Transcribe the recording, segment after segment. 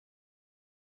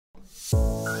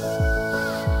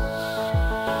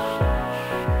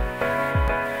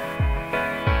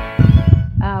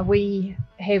We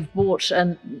have bought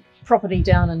a property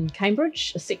down in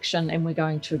Cambridge, a section, and we're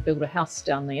going to build a house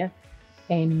down there.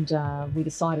 And we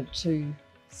decided to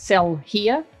sell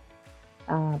here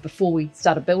before we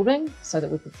started building so that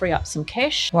we could free up some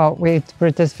cash. Well, we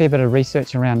did a fair bit of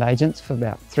research around agents for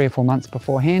about 3 or 4 months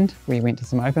beforehand. We went to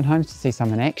some open homes to see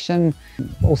some in action.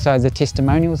 Also the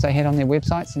testimonials they had on their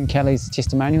websites, and Kelly's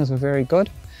testimonials were very good.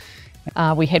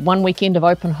 We had one weekend of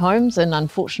open homes and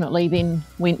unfortunately then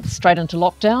went straight into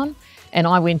lockdown, and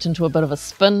I went into a bit of a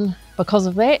spin because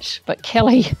of that, but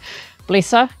Kelly,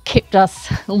 bless her, kept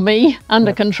us, or me,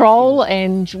 under control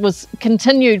and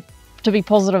continued to be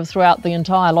positive throughout the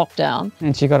entire lockdown.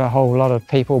 And she got a whole lot of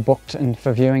people booked in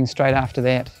for viewing straight after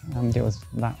that. There was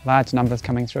large numbers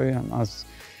coming through.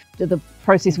 The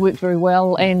process worked very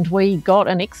well and we got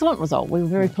an excellent result. We were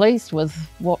very pleased with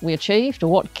what we achieved,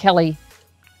 or what Kelly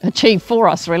achieved for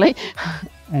us, really.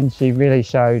 And she really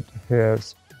showed her,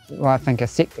 well, I think,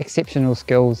 exceptional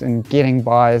skills in getting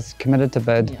buyers committed to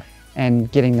bid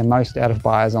and getting the most out of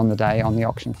buyers on the day on the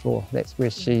auction floor. That's where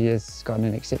she has got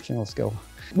an exceptional skill.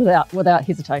 Without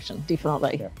hesitation,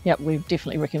 definitely. Yep, we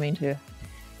definitely recommend her.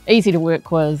 Easy to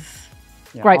work with,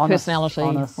 great honest, personality.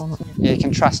 Honest. Yeah, you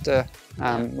can trust her,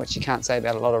 which you can't say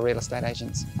about a lot of real estate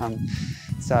agents.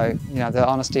 So, you know, the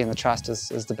honesty and the trust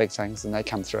is the big things, and they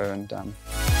come through. And